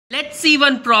Let's see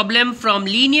one problem from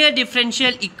linear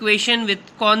differential equation with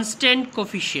constant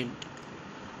coefficient.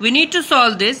 We need to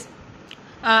solve this.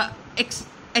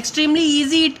 Extremely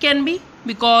easy it can be,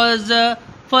 because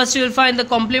first you will find the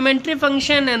complementary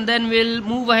function and then we'll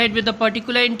move ahead with the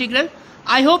particular integral.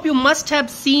 I hope you must have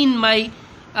seen my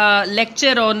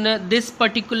lecture on this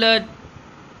particular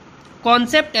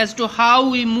concept as to how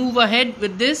we move ahead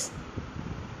with this.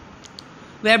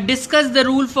 We have discussed the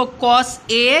rule for cos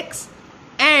ax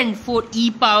and for e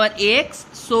power ax.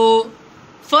 So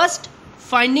first,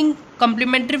 finding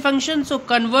complementary function, so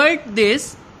convert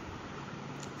this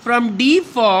from D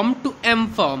form to M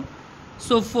form.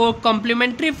 So for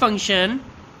complementary function,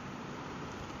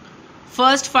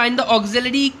 first find the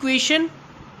auxiliary equation.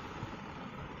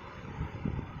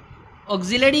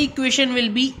 Auxiliary equation will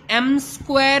be m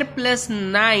square plus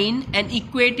 9 and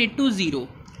equate it to 0.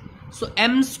 So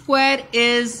m square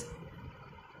is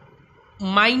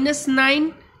minus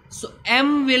 9. So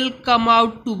m will come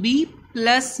out to be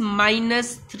plus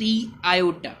minus 3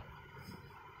 iota.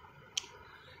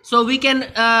 So we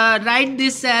can write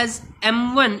this as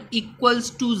m1 equals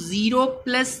to 0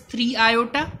 plus 3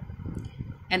 iota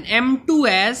and m2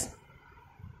 as,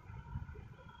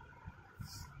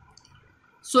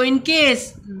 so in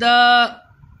case the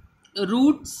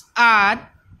roots are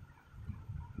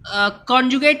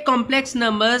conjugate complex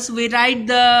numbers, we write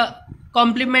the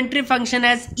complementary function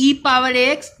as e power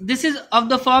ax. This is of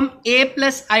the form a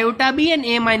plus iota b and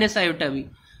a minus iota b.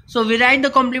 So we write the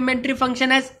complementary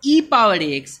function as e power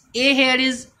ax. A here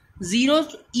is 0,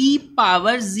 so e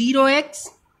power 0x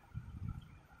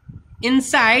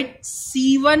inside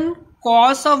c1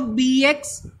 cos of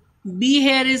bx. B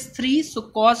here is 3, so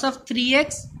cos of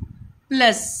 3x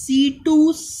plus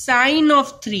c2 sine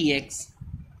of 3x.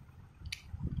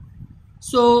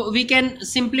 So we can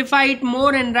simplify it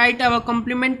more and write our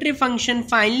complementary function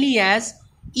finally as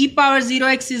e power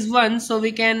 0x is 1, so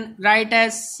we can write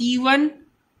as c1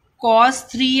 cos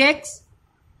 3x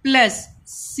plus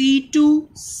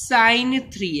c2 sine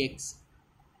 3x.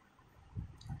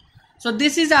 So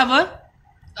this is our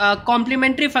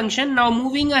complementary function. Now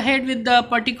moving ahead with the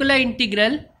particular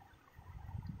integral,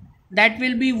 that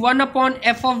will be 1 upon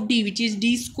f of d, which is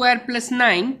d square plus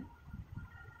 9,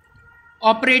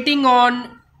 operating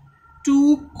on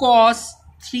 2 cos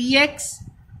 3x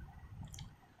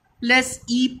plus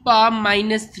e power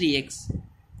minus 3x.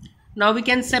 Now we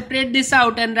can separate this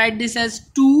out and write this as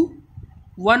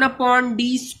 1 upon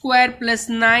d square plus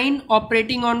 9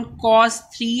 operating on cos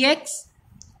 3x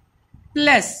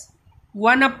plus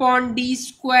 1 upon d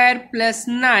square plus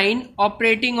 9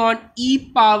 operating on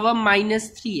e power minus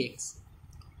 3x.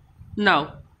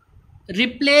 Now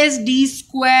replace d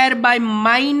square by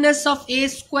minus of a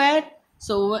square.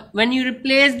 So when you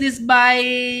replace this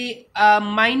by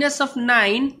minus of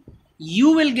 9,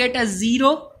 you will get a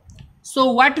 0.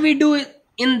 So what we do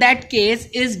in that case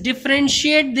is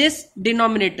differentiate this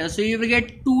denominator. So you will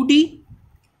get 2d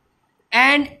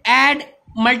and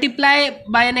multiply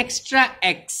by an extra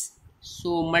x.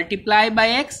 So multiply by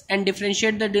x and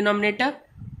differentiate the denominator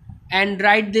and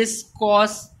write this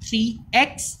cos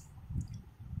 3x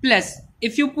plus,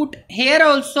 if you put here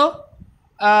also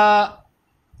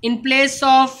in place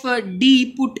of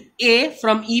d put a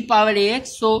from e power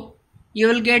ax, so you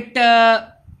will get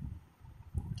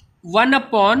 1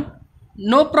 upon,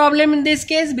 no problem in this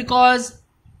case, because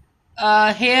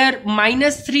here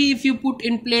minus 3 if you put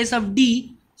in place of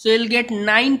d, so you will get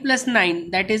 9 plus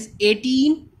 9, that is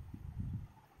 18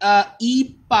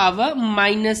 e power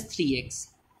minus 3x.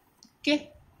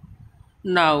 Okay,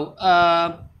 now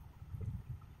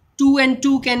 2 and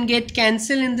 2 can get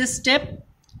cancelled in this step,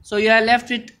 so you are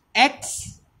left with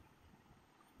x,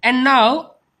 and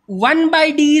now 1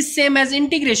 by d is same as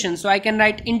integration, so I can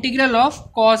write integral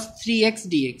of cos 3x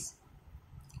dx.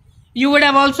 You would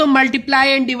have also multiply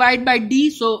and divide by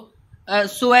d, so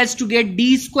as to get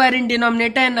d square in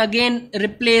denominator and again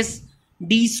replace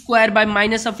d square by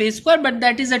minus of a square, but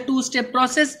that is a two-step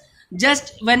process.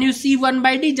 Just when you see 1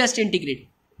 by d, just integrate.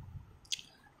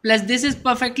 Plus this is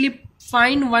perfectly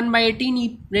fine, 1 by 18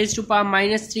 e raised to power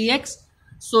minus 3x.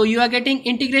 So you are getting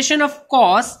integration of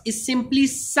cos is simply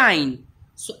sine.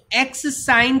 So x is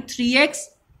sine 3x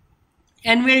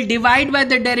and we'll divide by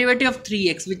the derivative of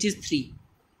 3x, which is 3,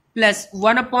 plus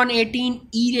 1 upon 18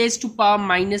 e raised to power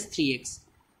minus 3x.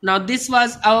 Now this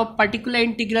was our particular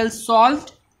integral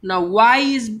solved. Now y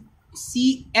is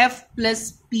cf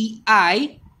plus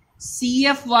pi.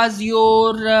 Cf was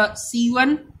your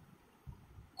c1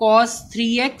 cos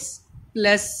 3x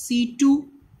plus c2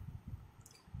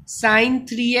 sin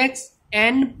 3x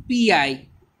and pi.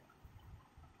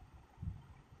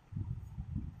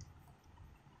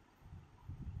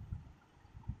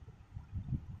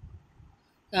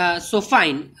 So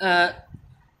fine,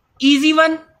 easy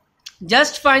one.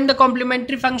 Just find the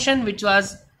complementary function, which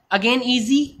was again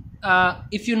easy.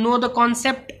 If you know the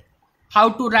concept, how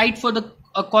to write for the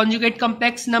conjugate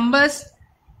complex numbers,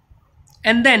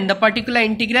 and then the particular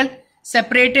integral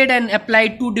separated and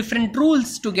applied two different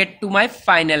rules to get to my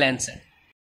final answer.